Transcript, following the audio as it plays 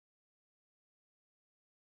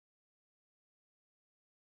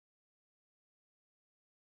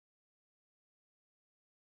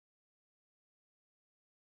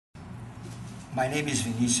My name is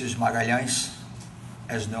Vinicius Magalhães,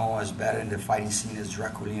 as known as better in the fighting scene as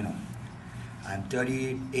Draculino. I'm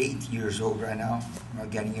 38 years old right now, I'm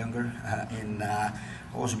getting younger, and I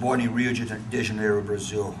was born in Rio de Janeiro,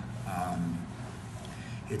 Brazil.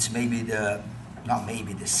 It's the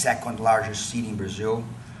second largest city in Brazil,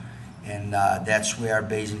 and that's where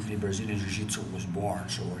basically Brazilian Jiu-Jitsu was born,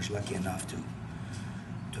 so I was lucky enough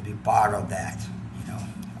to be part of that, you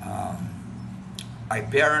know. My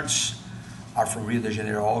parents are from Rio de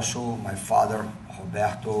Janeiro also. My father,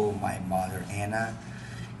 Roberto, my mother, Anna.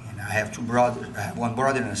 And I have two brothers. I have one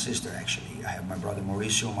brother and a sister, actually. I have my brother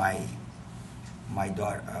Mauricio, my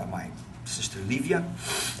daughter, my sister Livia,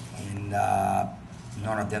 and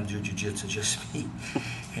none of them do jiu-jitsu, just me.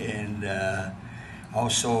 And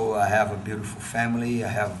also I have a beautiful family. I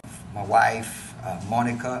have my wife,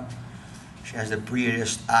 Monica. She has the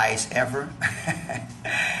prettiest eyes ever.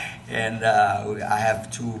 And I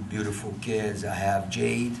have two beautiful kids. I have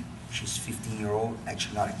Jade, she's 15-year-old,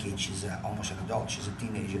 actually not a kid, she's almost an adult, she's a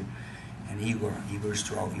teenager. And Igor is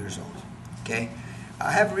 12 years old, okay?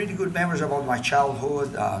 I have really good memories about my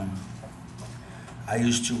childhood. I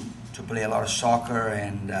used to play a lot of soccer,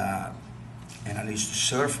 and I used to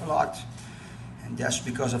surf a lot. And that's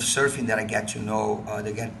because of surfing that I get to know,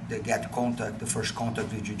 the first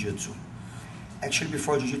contact with Jiu-Jitsu. Actually,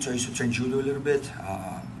 before Jiu-Jitsu, I used to train Judo a little bit.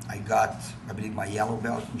 I got, I believe, my yellow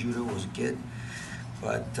belt in Judo as a kid.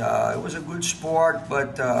 But it was a good sport,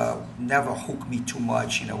 but never hooked me too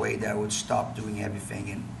much in a way that I would stop doing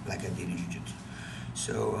everything like I did in Jiu-Jitsu.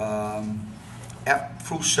 So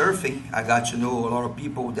through surfing, I got to know a lot of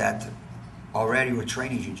people that already were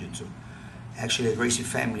training Jiu-Jitsu. Actually, the Gracie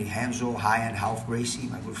family, Hanzo, High and Half Gracie,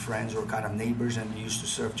 my good friends, were kind of neighbors, and we used to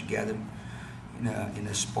surf together in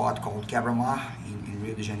a spot called Quebra-Mar in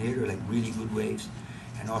Rio de Janeiro, like really good waves.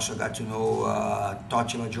 And also got to know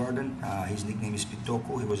Totila Jordan. His nickname is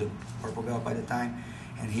Pitoko. He was a purple belt by the time,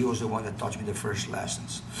 and he was the one that taught me the first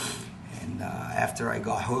lessons. And after I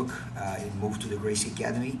got hooked, I moved to the Gracie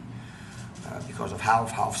Academy because of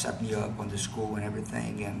Half. Half set me up on the school and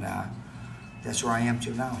everything, and that's where I am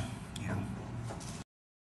till now, you know.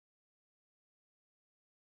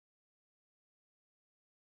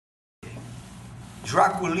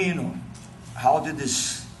 Draculino, how did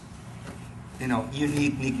this,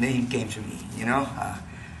 unique nickname came to me,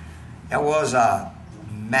 That was a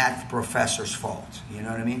math professor's fault, you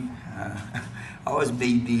know what I mean? I was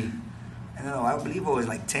baby, I don't know, I believe I was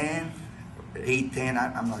like 10, 8, 10,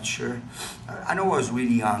 I'm not sure. I know I was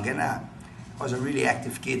really young, and I was a really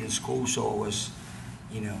active kid in school, so I was,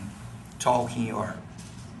 talking or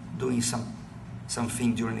doing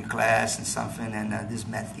something during the class and something, and this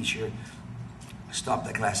math teacher stopped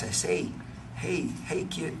the class. I say, hey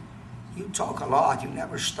kid, you talk a lot, you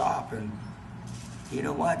never stop. And you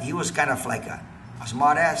know what? He was kind of like a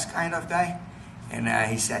smart ass kind of guy. And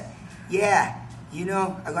he said, yeah,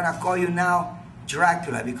 I'm gonna call you now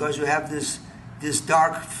Dracula because you have this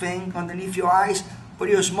dark thing underneath your eyes, but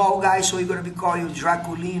you're a small guy, so you're gonna be calling you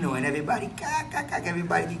Draculino. And everybody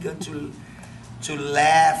began to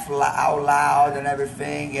laugh out loud and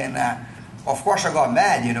everything. And of course, I got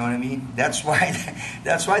mad, you know what I mean? That's why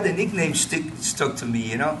the nickname stuck to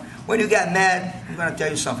me, When you get mad, I'm going to tell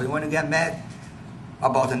you something. When you get mad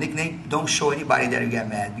about a nickname, don't show anybody that you get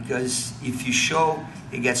mad, because if you show,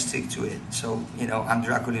 it gets stick to it. So, I'm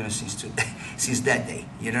Draculino since that day,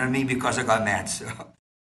 you know what I mean? Because I got mad, so.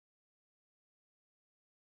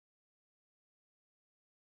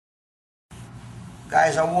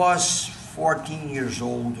 Guys, I was 14 years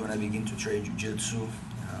old when I began to train Jiu-Jitsu.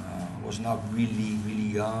 I was not really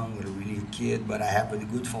young or really a kid, but I had a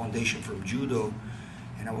good foundation from Judo,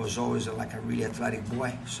 and I was always a really athletic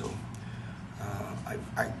boy. So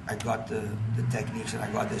I got the techniques, and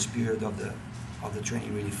I got the spirit of the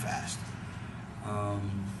training really fast.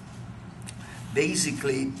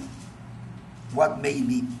 Basically, what made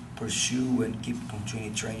me pursue and keep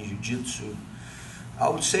continuing training Jiu-Jitsu, I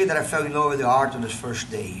would say that I fell in love with the art on the first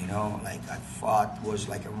day. I thought it was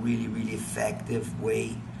like a really effective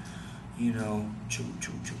way,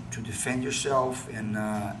 to defend yourself, and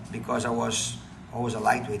because I was always a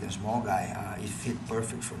lightweight and small guy, it fit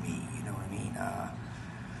perfect for me, you know what I mean?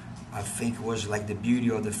 I think it was like the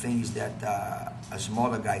beauty of the thing is that a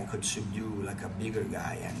smaller guy could subdue like a bigger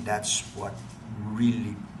guy, and that's what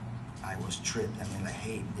really I was tripped. I mean, like,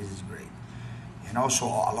 hey, this is great. And also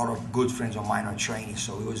a lot of good friends of mine are training,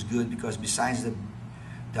 so it was good because besides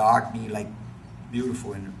the art being like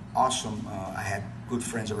beautiful and awesome, I had good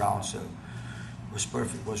friends around, so it was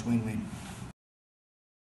perfect, it was win-win.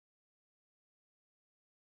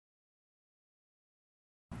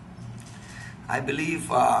 I believe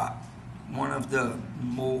one of the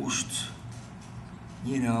most,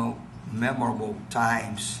 memorable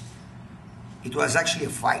times. It was actually a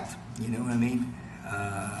fight, you know what I mean?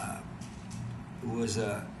 It was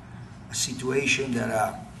a situation that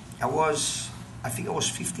I think I was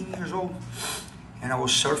 15 years old, and I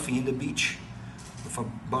was surfing in the beach with a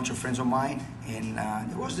bunch of friends of mine, and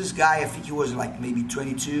there was this guy, I think he was like maybe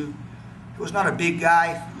 22. He was not a big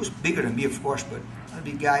guy. He was bigger than me, of course, but not a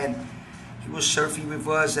big guy, and he was surfing with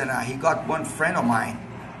us, and he got one friend of mine.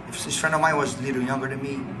 This friend of mine was a little younger than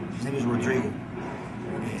me. His name is Rodrigo.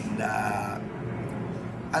 And I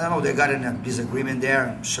don't know, they got in a disagreement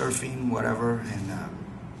there, surfing, whatever, and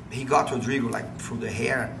he got Rodrigo like through the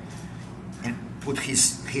hair and put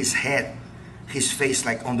his face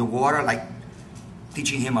like on the water, like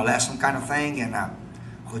teaching him a lesson kind of thing, and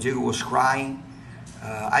Rodrigo was crying.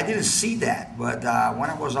 I didn't see that, but when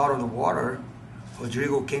I was out of the water,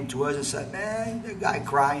 Rodrigo came to us and said, man, the guy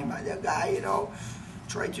crying, that guy,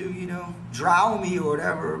 tried to, drown me or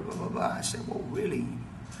whatever, blah, blah, blah. I said, well, really?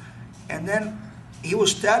 And then he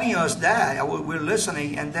was telling us that, we're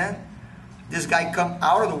listening, and then this guy come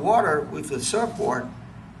out of the water with the surfboard,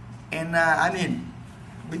 and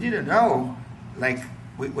we didn't know, like,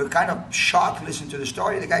 we're kind of shocked listening to the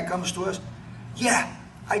story. The guy comes to us, yeah,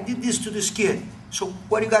 I did this to this kid, so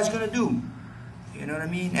what are you guys gonna do? You know what I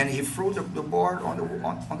mean? And he threw the board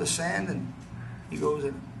on the sand, and he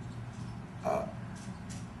goes,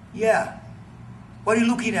 yeah, why are you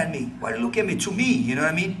looking at me? Why are you looking at me? To me, you know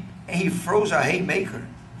what I mean? And he throws a haymaker,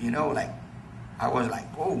 like, I was like,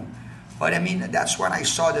 whoa. But that's when I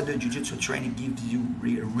saw that the Jiu-Jitsu training gives you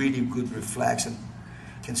a really good reflex and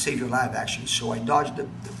can save your life, actually. So I dodged the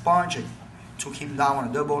punch, I took him down on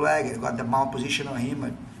a double leg, I got the mount position on him,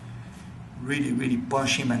 and really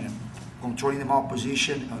punched him and controlling the mount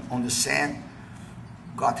position on the sand,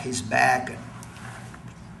 got his back, and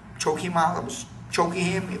choked him out. I was choking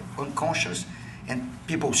him unconscious, and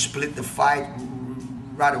people split the fight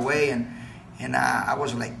right away, and I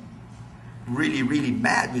was like really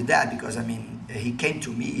mad with that, because he came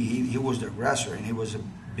to me, he was the aggressor, and he was a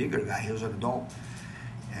bigger guy, he was an adult,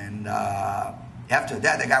 and after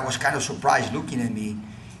that the guy was kind of surprised looking at me,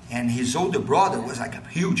 and his older brother was like a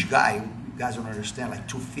huge guy, you guys don't understand, like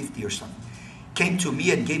 250 or something, came to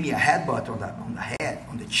me and gave me a headbutt on the head,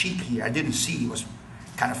 on the cheek here. I didn't see, he was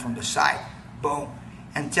kind of from the side, boom,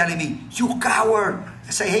 and telling me, you coward.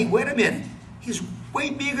 I say, hey, wait a minute, he's way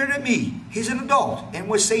bigger than me, he's an adult, and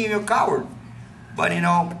we're saying you're a coward. But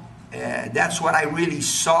that's what I really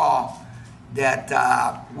saw, that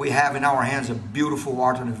we have in our hands a beautiful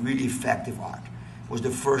art and a really effective art. It was the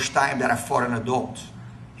first time that I fought an adult,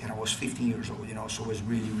 and I was 15 years old, so it was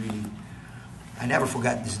really, I never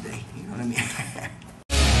forgot this day, you know what I mean?